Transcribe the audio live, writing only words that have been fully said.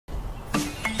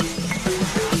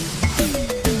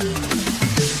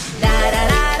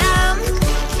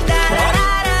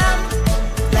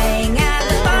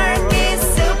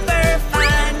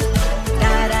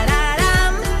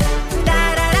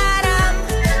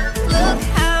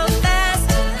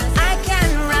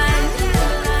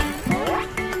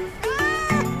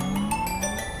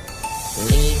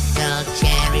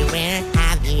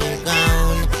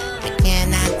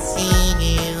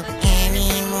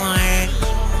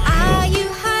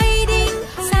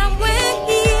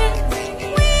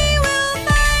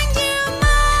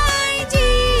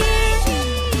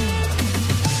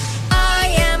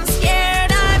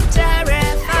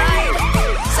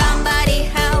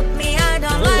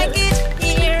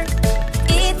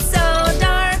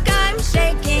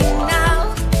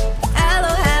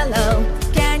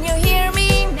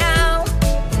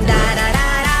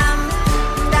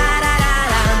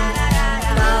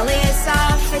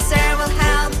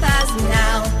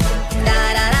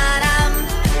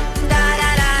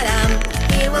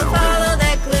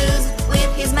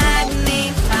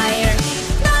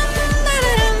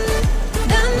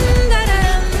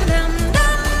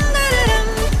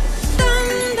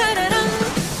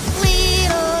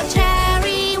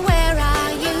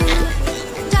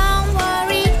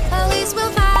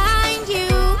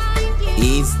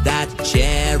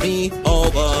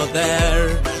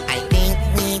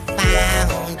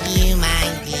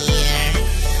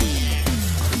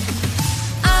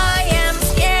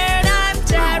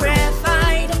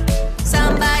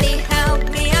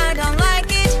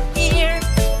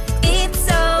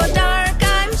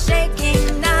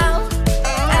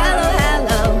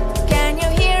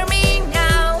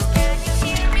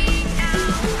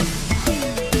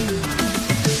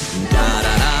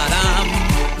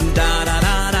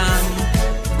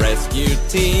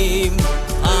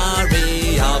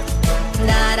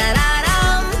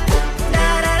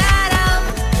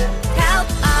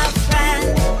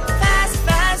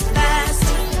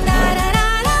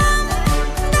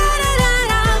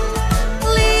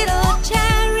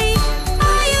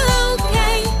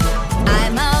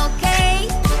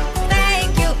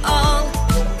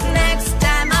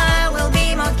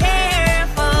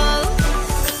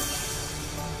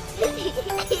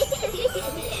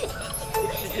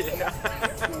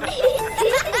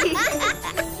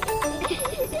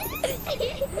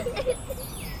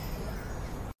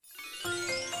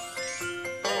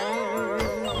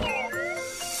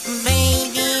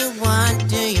Baby, what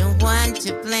do you want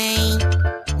to play?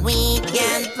 We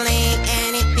can play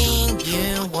anything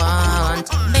you want.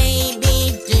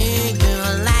 Baby, do you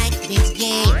like this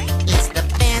game? It's the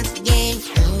best game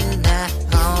in the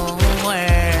whole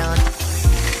world.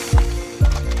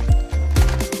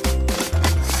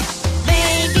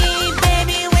 Baby,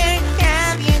 baby, where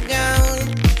have you gone?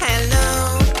 Hello,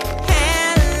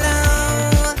 hello.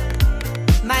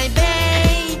 My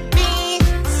baby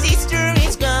sister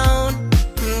is gone.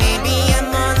 Maybe a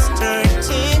monster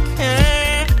took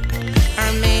her,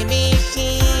 or maybe she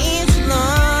is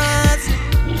lost.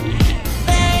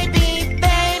 Baby,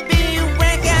 baby,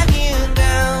 where have you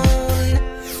gone?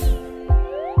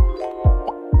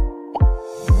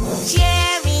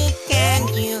 Jerry, can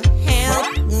you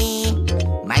help me?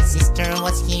 My sister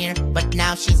was here, but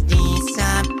now she's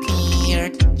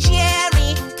disappeared.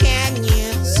 Jerry, can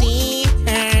you see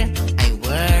her? I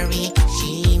worry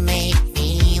she may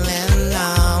feel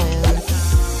alone.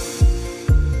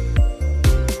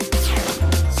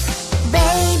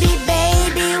 Baby,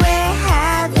 baby, where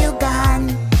have you gone?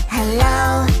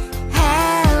 Hello,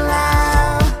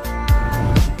 hello.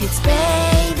 It's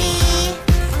baby,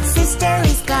 sister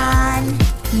is gone.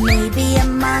 Maybe a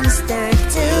monster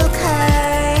took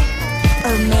her,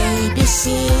 or maybe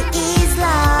she is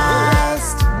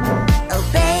lost. Oh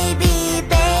baby,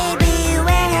 baby,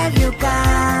 where have you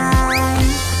gone?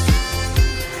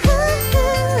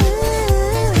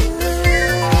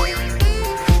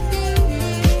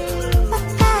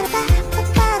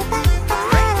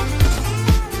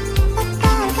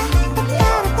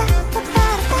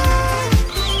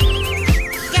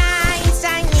 Guys,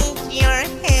 I need your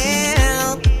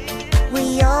help.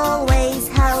 We always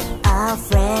help our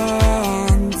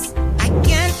friends. I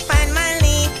can't find my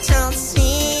little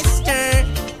sister.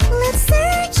 Let's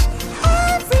search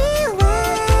everywhere.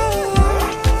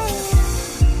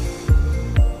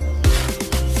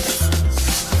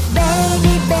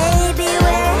 Baby, baby,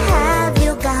 where have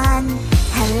you gone?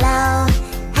 Hello,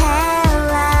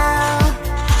 hello.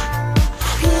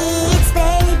 Pete's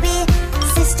baby,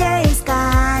 sister is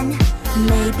gone.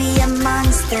 Maybe a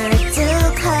monster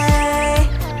took her,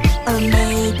 or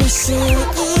maybe she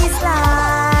is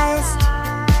lost.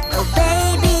 Oh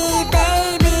baby,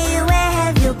 baby, where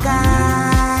have you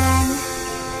gone?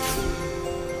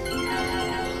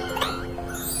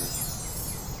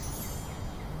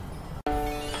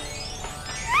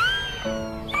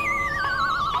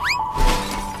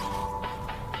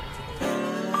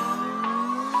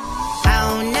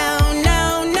 Oh no, no,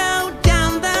 no,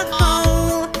 down the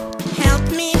hole. Help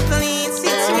me please,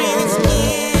 it's really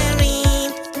scary.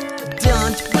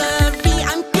 Don't worry,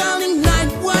 I'm calling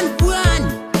 911.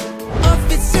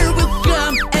 Officer will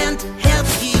come and help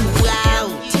you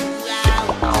out.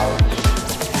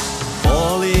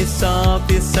 Police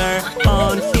officer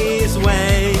on his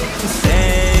way to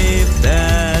save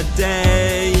the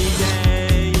day.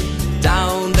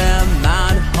 Down the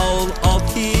manhole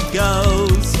off he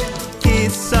goes.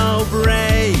 He's so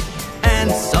brave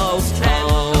and so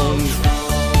strong.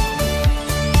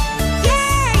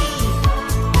 Yay!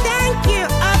 Thank you,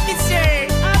 officer.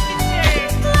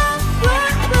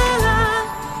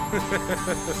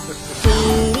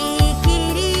 Kitty,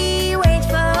 kitty, wait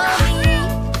for me.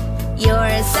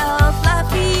 You're so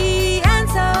fluffy and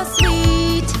so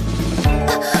sweet.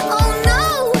 Oh no!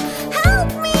 Help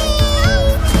me!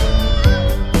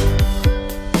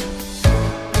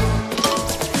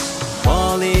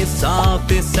 Police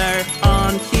officer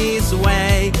on his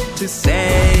way to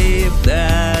save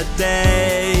the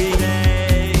day.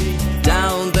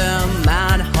 Down the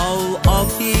manhole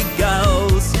off he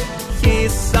goes.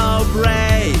 He's so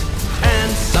brave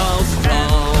and so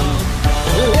strong.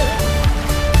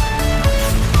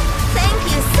 Thank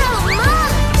you so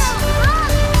much!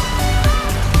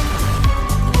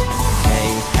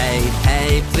 Hey, hey,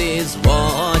 hey, please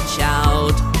watch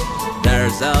out.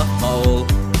 There's a hole,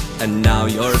 and now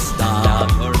you're stuck.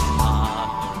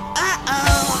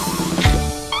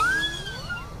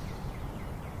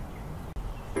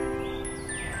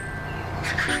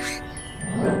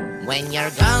 When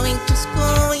you're going to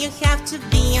school, you have to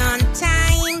be on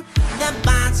time. The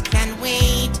bus can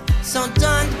wait, so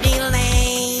don't be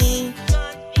late.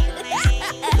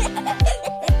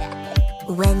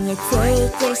 When you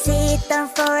take your seat, don't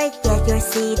forget your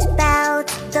seat belt.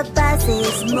 The bus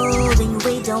is moving,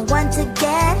 we don't want to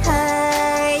get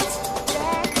hurt.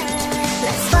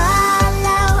 Let's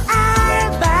follow our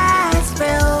bus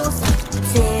rules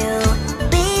to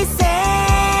be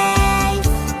safe.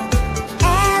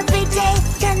 Every day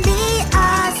can be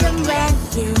awesome when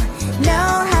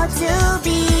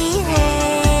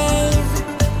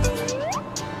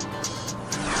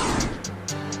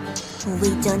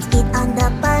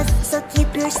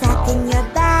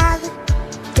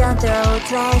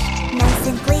trash, nice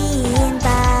and clean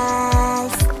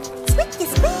bus. Squeaky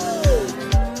squeak!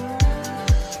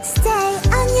 Stay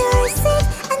on your seat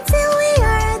until we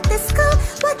are at the school.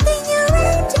 Walking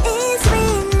around is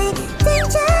really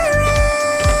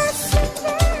dangerous.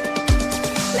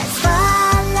 Let's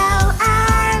follow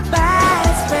our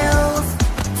bus rules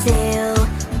to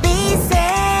be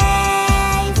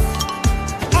safe.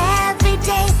 Every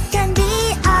day can be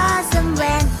awesome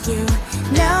when you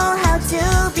know how to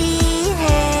behave.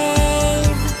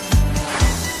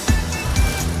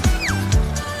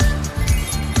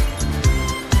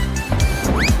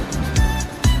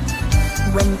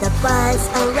 When the bus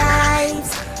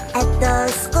arrives at the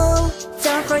school,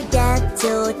 don't forget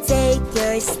to take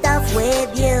your stuff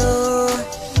with you.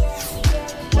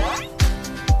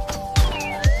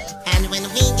 And when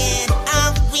we get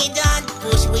off, we don't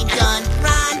push, we don't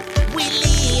run. We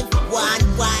leave one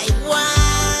by one.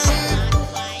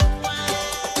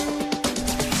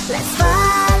 Let's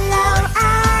follow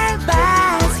our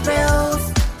bus rules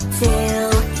to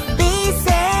be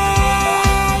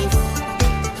safe.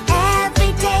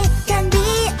 Every day can be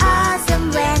awesome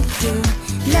when you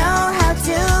know how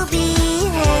to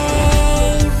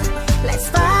behave. Let's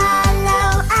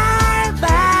follow our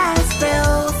bus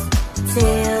rules to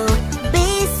be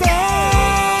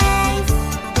safe.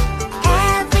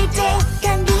 Every day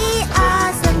can be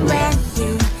awesome when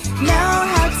you know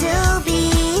how to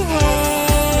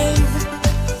behave.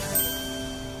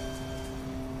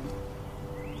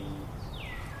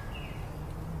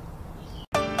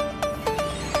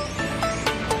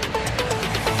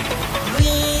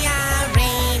 We are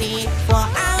ready for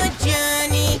our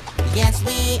journey. Yes,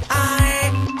 we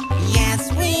are. Yes,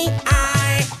 we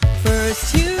are.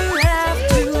 First you have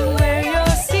to wear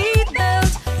your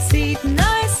seatbelt, sit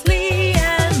nicely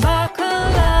and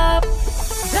buckle up.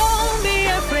 Don't be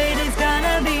afraid, it's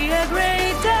gonna be a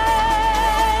great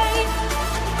day.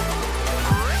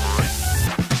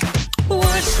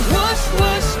 Whoosh, whoosh,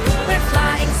 whoosh, we're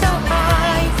flying so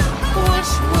high.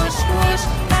 Whoosh, whoosh, whoosh,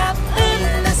 up in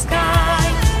the sky.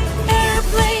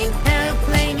 Airplane,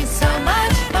 airplane is so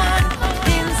much fun.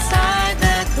 Inside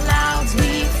the clouds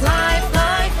we fly,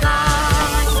 fly, fly.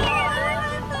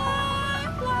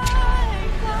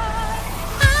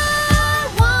 I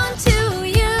want to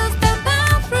use the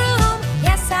bathroom.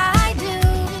 Yes, I do.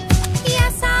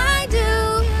 Yes, I do.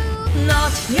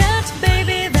 Not yet,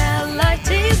 baby, the light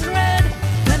is red.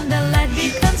 When the light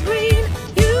becomes green,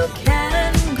 you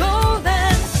can go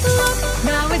then. Look,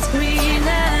 now it's green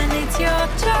and it's your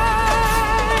turn.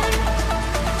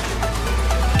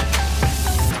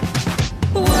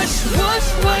 Whoosh, whoosh,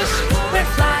 whoosh, we're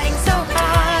flying so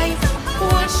high.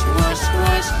 Whoosh, whoosh,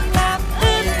 whoosh, up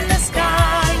in the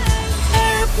sky.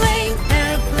 Airplane,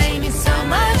 airplane is so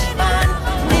much fun.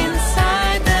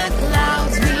 Inside the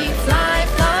clouds we fly,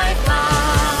 fly, fly.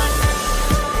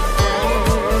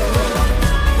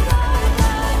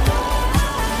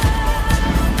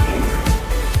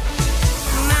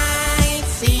 My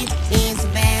seat is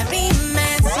very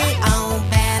messy. Oh,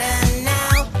 better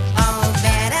now. Oh,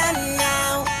 better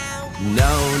now.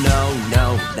 No, no, no,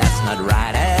 that's not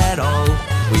right at all.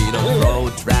 We don't throw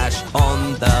trash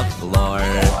on the floor.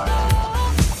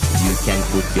 You can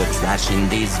put your trash in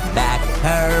this bag,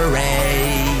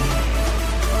 hooray!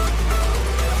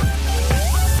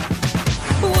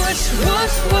 Whoosh,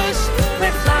 whoosh, whoosh,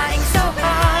 we're flying so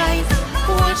high.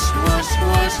 Whoosh, whoosh,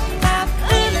 whoosh, up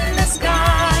in the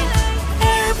sky.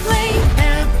 Airplane,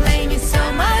 airplane is so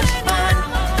much fun.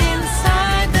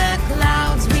 Inside the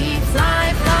clouds we fly,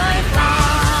 fly, fly.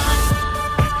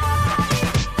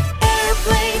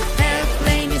 Airplane,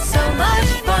 airplane is so much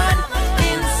fun.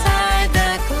 Inside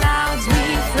the clouds we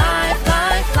fly,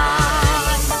 fly, fly.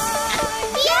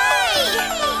 Yay!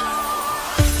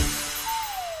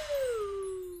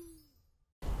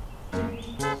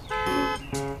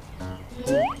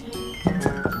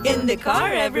 In the car,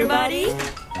 everybody.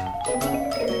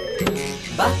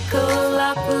 Buckle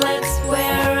up, let's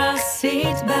wear a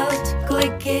seatbelt.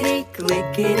 Clickety,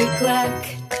 clickety,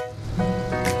 clack.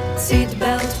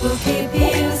 Seatbelt will keep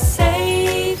you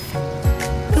safe.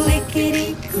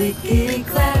 Clickety, clickety,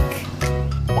 clack.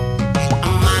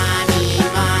 Mommy,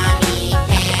 mommy,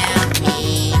 help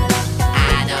me.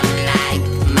 I don't like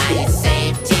my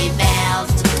safety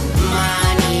belt.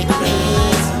 Mommy,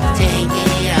 please take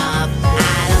it off.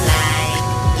 I don't like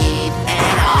it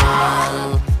at all.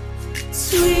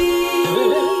 Sweet,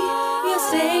 your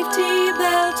safety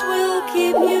belt will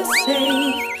keep you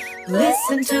safe.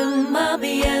 Listen to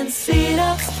mommy and sit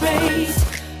up straight.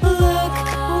 Look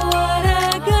what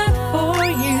I got for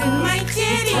you. My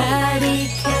teddy. Daddy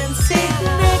can sit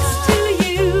next to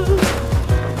you.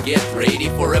 Get ready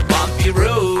for a bumpy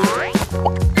rude.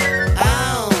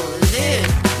 Oh, look,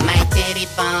 my teddy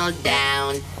fall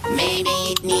down. Maybe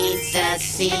it needs a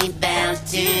seatbelt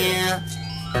too.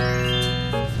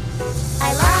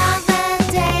 I love the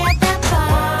day at the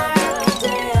park.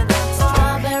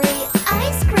 Strawberry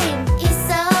ice cream is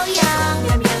so yum.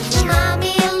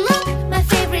 Mommy, look, my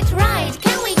favorite ride.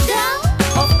 Can we go?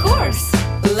 Of course,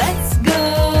 let's go.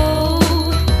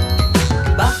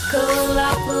 Buckle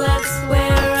up, let's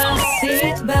wear a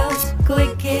seatbelt.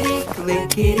 Clickety,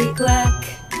 clickety, clack.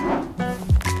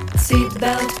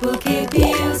 Seatbelt will keep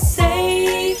you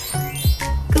safe.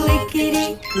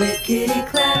 Clickety, clickety,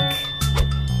 clack.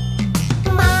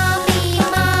 Mommy,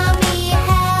 mommy,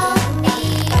 help me.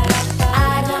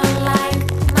 I don't like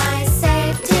my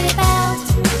safety belt.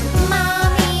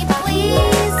 Mommy,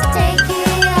 please take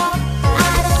it off.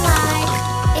 I don't like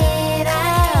it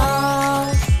at all.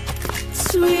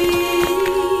 Sweet,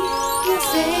 your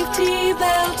safety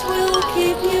belt will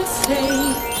keep you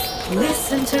safe.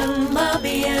 Listen to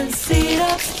mommy and sit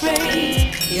up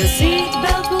straight. Your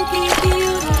seatbelt will keep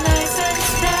you nice and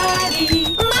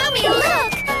steady. Mommy,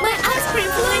 look! My ice cream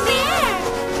flew in the air.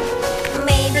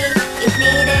 Maybe it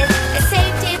needed a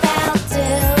safety belt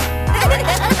too.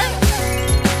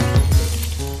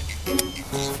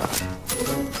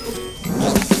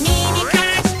 Mini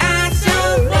cars are so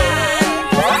fun.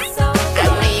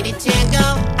 I'm ready to go.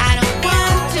 I don't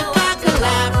want to buckle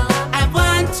up. I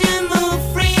want to move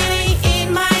freely in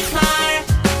my car.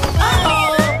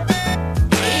 Uh-oh,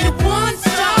 it won't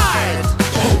start.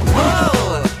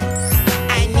 Whoa!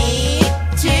 I need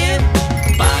to.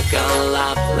 Buckle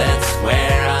up, let's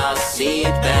wear our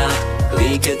seatbelt.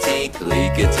 Clickety,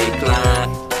 clickety, clack.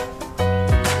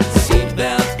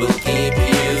 Seatbelt will keep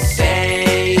you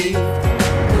safe.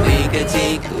 Clickety,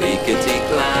 clickety,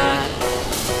 clack.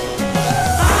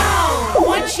 Oh,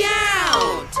 watch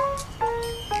out!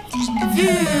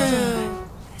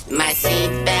 Phew. My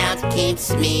seatbelt keeps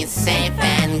me safe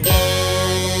and good.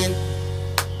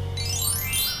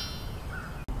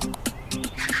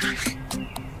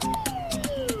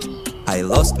 I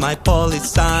lost my police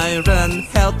siren,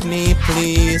 help me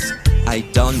please. I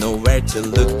don't know where to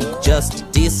look, it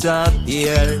just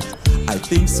disappeared. I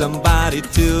think somebody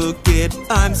took it,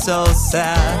 I'm so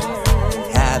sad.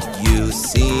 Have you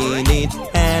seen it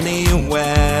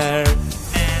anywhere?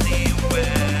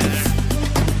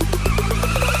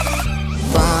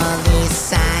 Police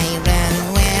siren,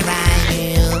 where are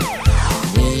you?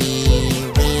 We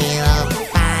will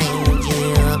find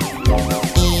you.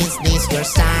 Is this your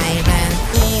siren?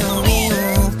 Ew, ew.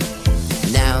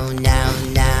 No, no,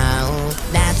 no,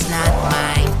 that's not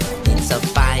mine. It's a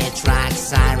fire truck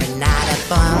siren, not a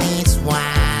police one.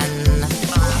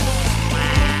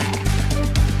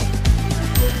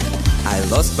 I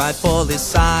lost my police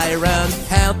siren,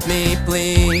 help me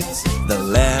please. The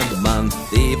lemon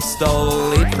thief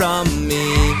stole it from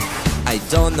me. I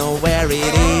don't know where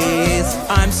it is,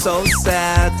 I'm so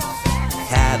sad.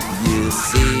 Have you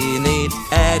seen it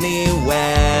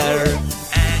anywhere?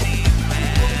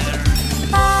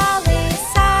 Police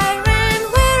siren,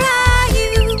 where are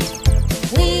you?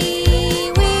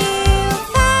 We will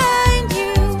find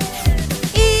you.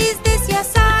 Is this your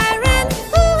siren?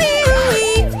 Ooh-wee,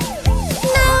 ooh-wee.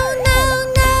 No, no,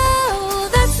 no,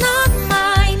 that's not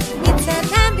mine. It's an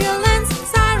ambulance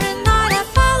siren, not a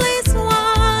police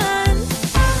one.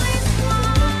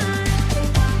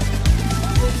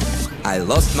 I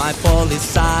lost my police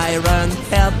siren,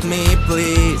 help me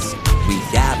please. We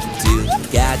have to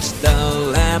catch the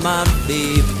lemon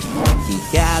thief. He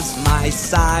has my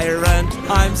siren,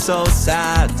 I'm so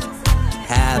sad.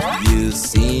 Have you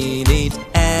seen it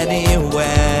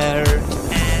anywhere?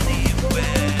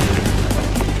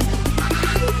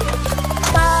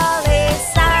 Police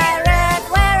siren,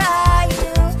 where are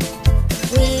you?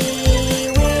 We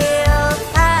will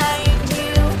find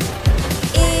you.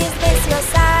 Is this your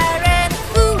siren?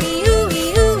 Ooh-wee,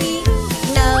 ooh-wee, ooh-wee.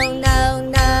 No, no,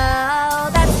 no,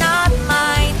 that's not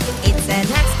mine. It's an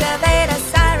excavator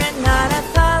siren, not a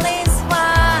police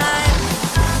one.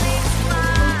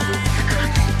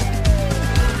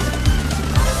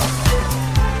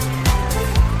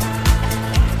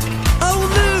 Oh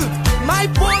look, my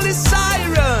police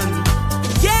siren!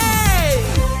 Yay!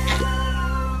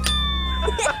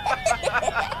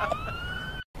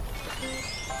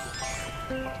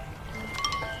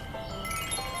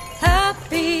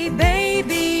 Happy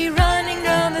baby running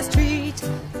down the street.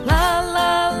 La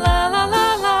la la la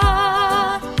la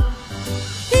la.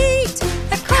 Pete,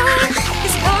 a car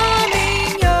is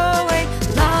coming your way.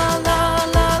 La la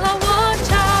la la,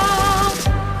 watch out.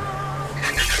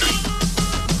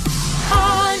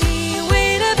 Honey,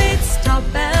 wait a bit,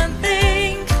 stop and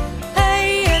think.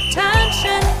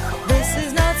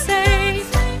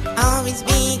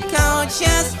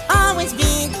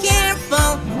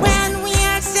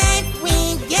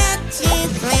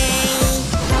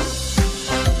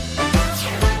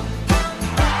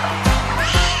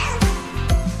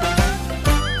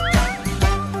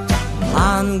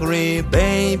 hungry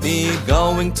baby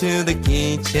going to the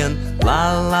kitchen. La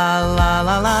la la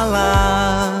la la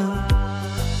la.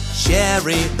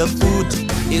 Sherry, the food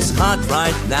is hot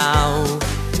right now.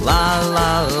 La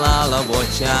la la la,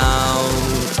 watch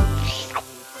out.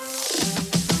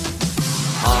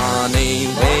 Honey,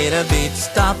 wait a bit,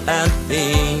 stop and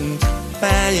think.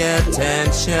 Pay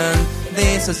attention,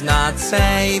 this is not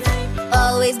safe.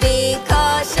 Always be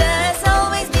cautious,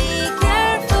 always be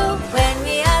careful. When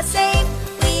we are safe,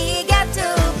 we get to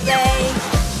play.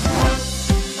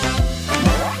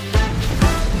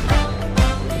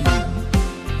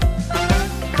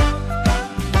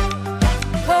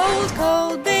 Cold,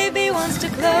 cold baby wants to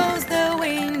close the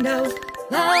window.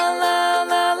 La la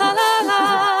la la la la.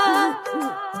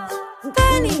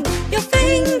 Penny, your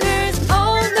fingers,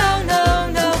 oh no no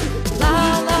no. La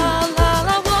la la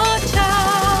la, watch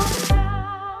out.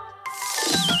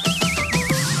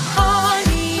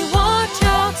 Honey, watch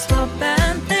out, stop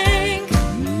and think.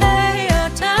 Pay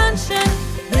attention,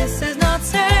 this is not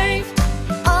safe.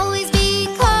 Always be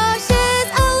cautious,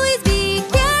 always be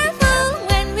careful.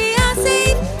 When we are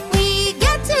safe, we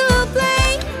get to play.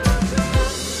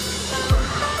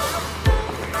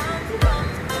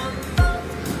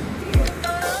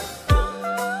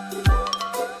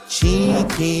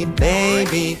 Cheeky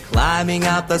baby climbing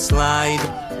up the slide.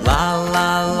 La la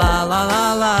la la la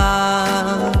la.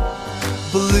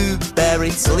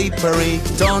 Blueberry slippery,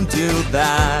 don't do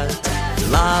that.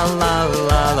 La la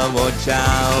la la, watch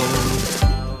out.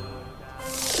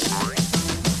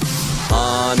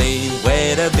 Honey,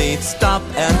 wait a bit, stop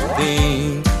and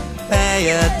think.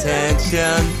 Pay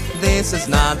attention, this is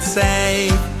not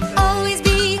safe. Always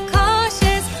be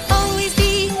cautious, always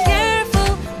be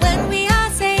careful. When we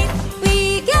are safe,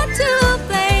 we get to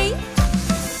play.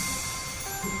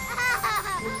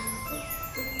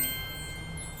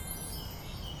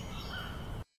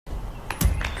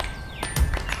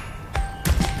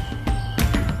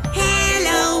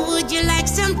 Hello, would you like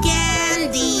some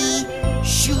candy?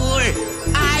 Sure,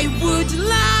 I would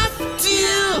love to.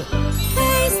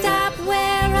 Hey, stop,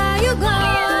 where are you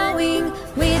going?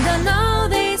 We don't know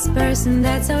this person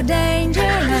that's so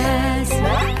dangerous.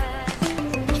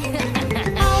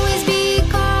 Always be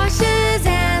cautious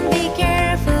and be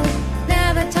careful.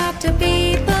 Never talk to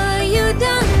people you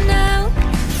don't know.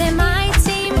 They might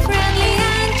seem friendly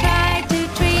and try to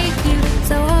trick you,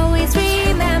 so always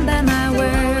remember my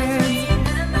words.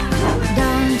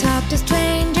 Don't talk to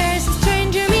strangers,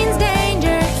 stranger means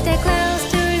danger. Stay close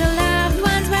to your loved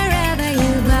ones wherever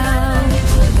you go.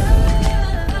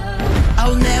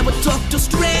 I'll never talk to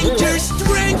strangers.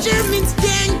 Stranger means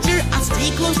danger. I'll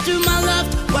stay close to my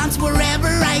loved ones wherever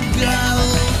I go.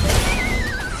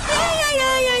 Yeah, yeah,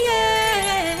 yeah, yeah, yeah.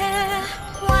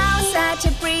 Wow, such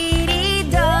a pretty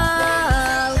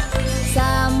doll.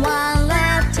 Someone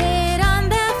left it on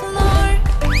the floor.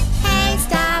 Hey,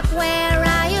 stop, where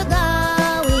are you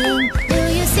going? Do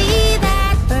you see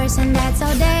that person that's so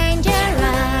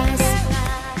dangerous?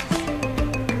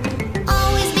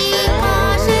 Always be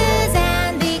cautious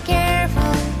and be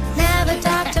careful. Never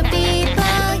talk to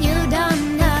people you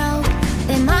don't know.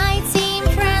 They might seem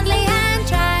friendly and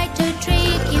try to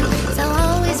trick you, so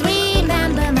always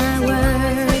remember my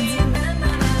words.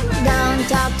 Don't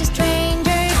talk to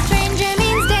strangers, stranger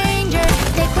means danger.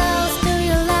 Stay close to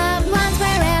your loved ones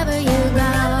wherever you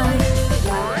go.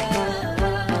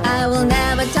 I will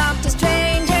never talk to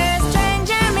strangers,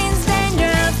 stranger means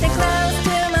danger. I'll stay close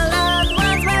to my loved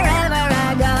ones wherever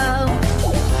I go.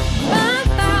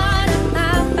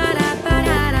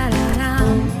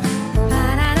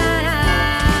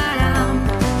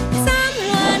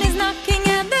 Someone is knocking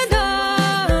at the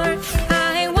door.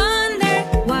 I wonder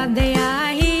what they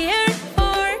are here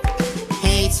for.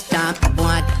 Hey, stop,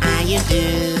 what are you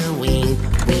doing?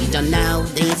 We don't know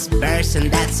this person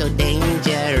that's so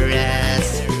dangerous.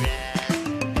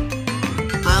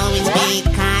 Always be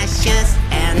cautious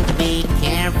and be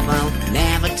careful.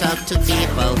 Never talk to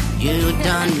people you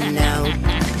don't know.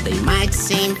 They might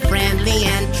seem friendly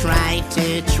and try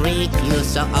to trick you,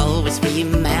 so always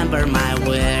remember my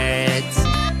words.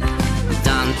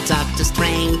 Don't talk to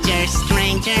strangers,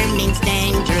 stranger means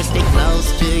danger. Stay close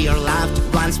to your loved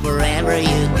ones wherever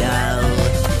you go.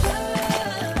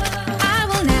 I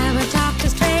will never talk to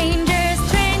strangers.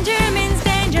 Stranger means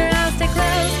danger. I'll stay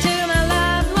close to my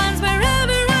loved ones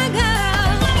wherever I go.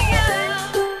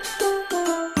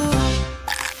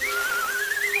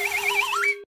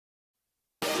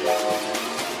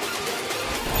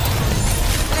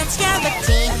 Let's have a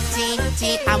tea, tea,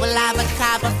 tea. I will have a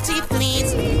cup of tea,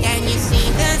 please. Can you see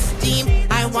the steam?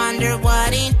 I wonder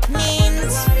what it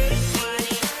means.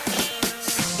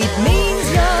 It means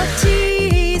your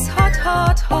tea is hot,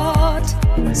 hot.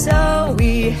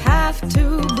 have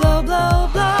to blow, blow,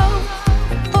 blow.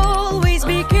 Always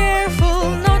be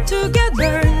careful not to get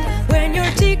burned. When your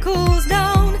tea cools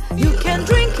down, you can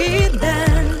drink it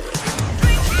then.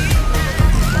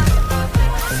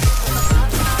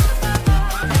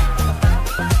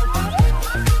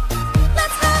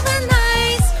 Let's have an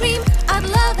ice cream. I'd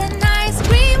love an ice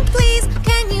cream, please.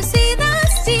 Can you see the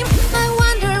steam? I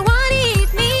wonder what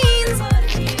it means.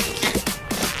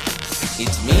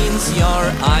 It means your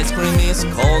ice cream is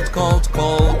cold, cold,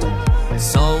 cold.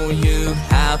 So you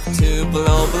have to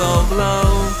blow, blow,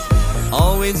 blow.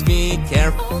 Always be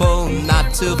careful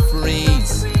not to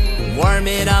freeze. Warm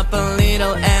it up a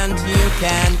little and you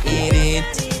can eat it.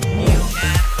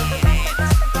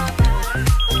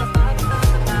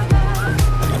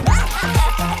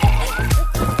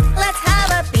 Let's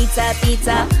have a pizza,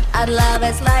 pizza. I'd love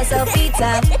a slice of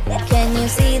pizza. Can you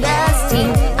see the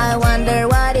steam? I wonder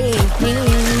what it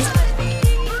means.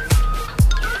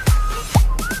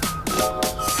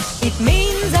 It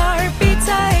means our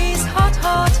pizza is hot,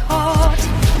 hot, hot.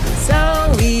 So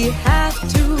we have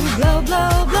to blow,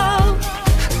 blow, blow.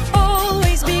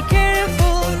 Always be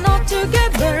careful not to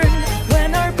get burned.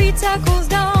 When our pizza cools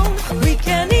down, we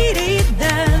can eat it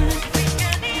then.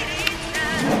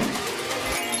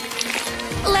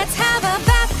 Let's have a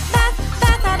bath, bath,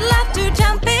 bath. I'd love to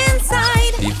jump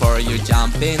inside. Before you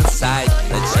jump inside,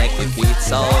 let's check if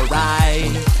it's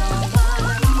alright.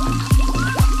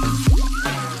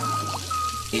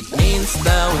 It means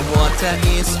the water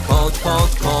is cold,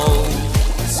 cold, cold.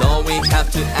 So we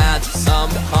have to add some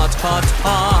hot, hot,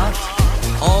 hot.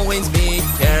 Always be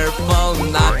careful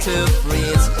not to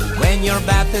freeze. When your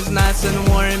bath is nice and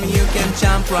warm, you can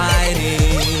jump right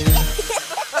in.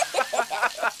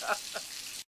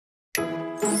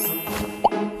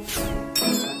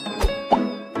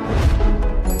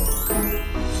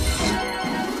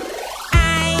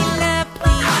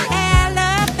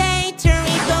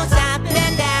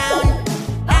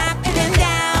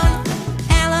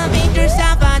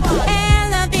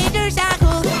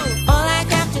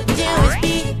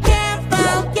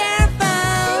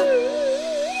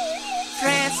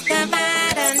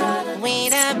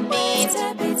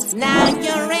 Now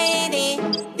you're ready.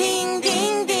 Ding,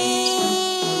 ding,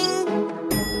 ding.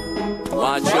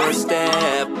 Watch your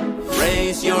step,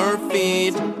 raise your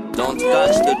feet. Don't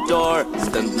touch the door,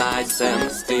 stand nice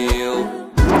and still.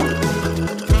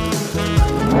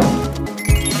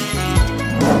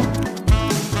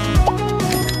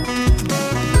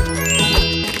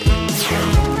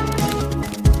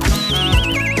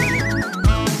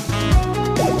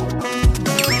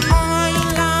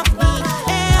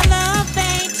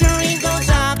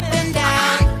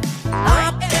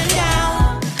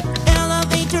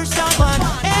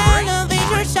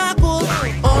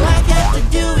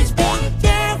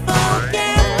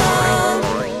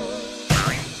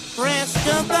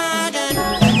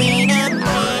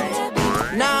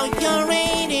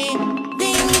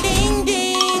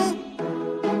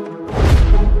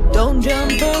 Don't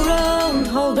jump around,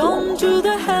 hold on to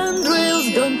the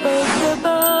handrails. Don't poke the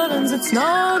buttons, it's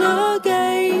not a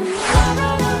game.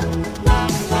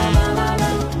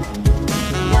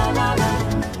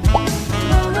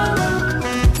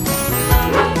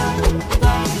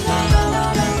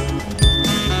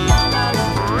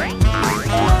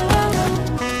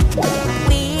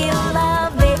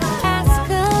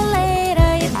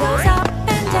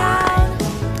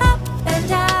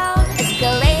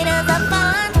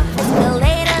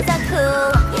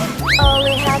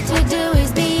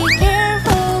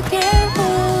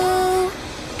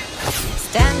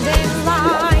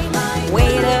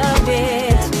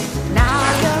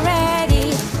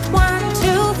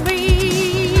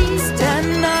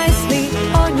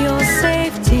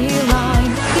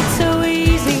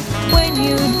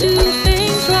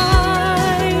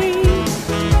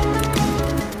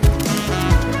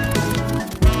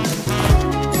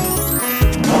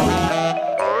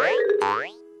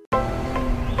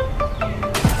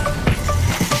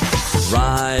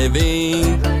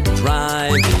 Driving,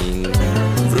 driving,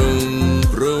 vroom,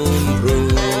 vroom,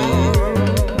 vroom.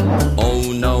 Oh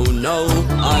no, no,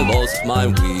 I lost my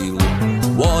wheel.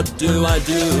 What do I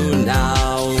do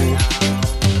now?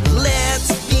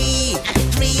 Let's be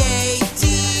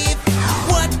creative.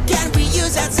 What can we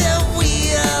use as a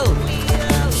wheel?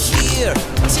 Here,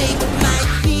 take my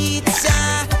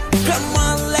pizza. Come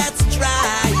on, let's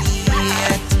try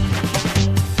it.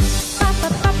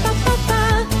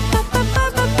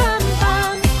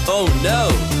 Oh no,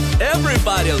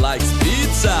 everybody likes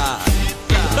pizza.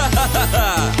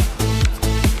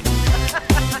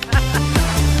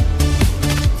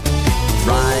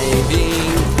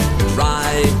 Driving,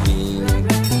 driving,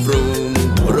 vroom,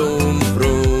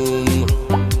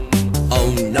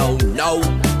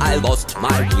 lost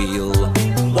my wheel.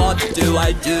 What do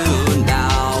I do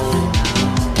now?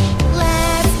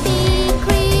 Let's be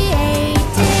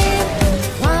creative.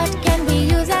 What can we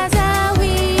use as a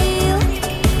wheel?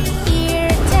 Here,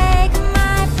 take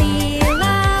my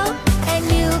pillow, and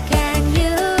you can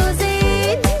use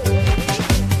it.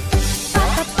 Pa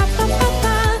pa pa pa pa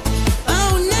pa.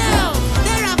 Oh no!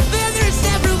 There are feathers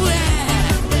everywhere!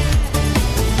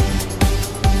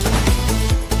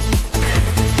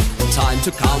 Time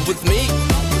to come with me.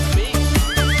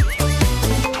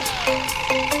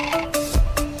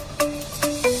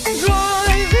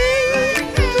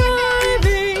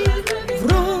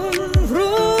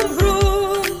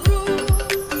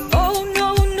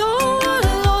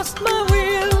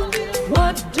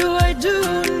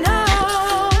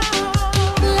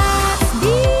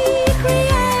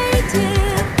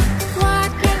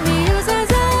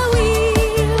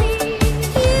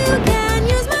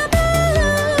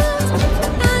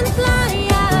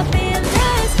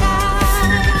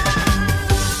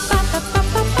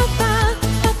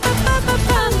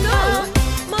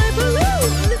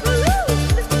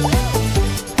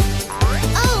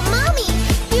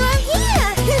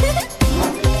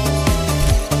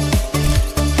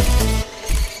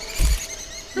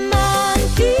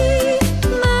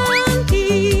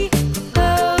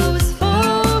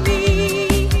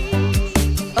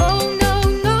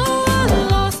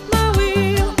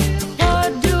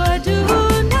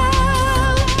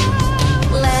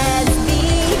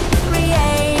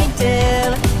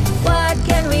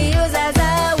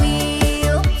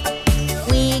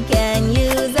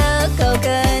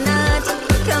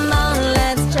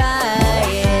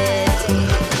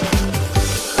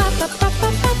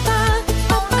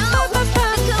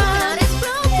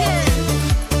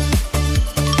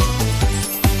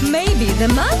 The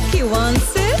monkey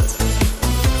wants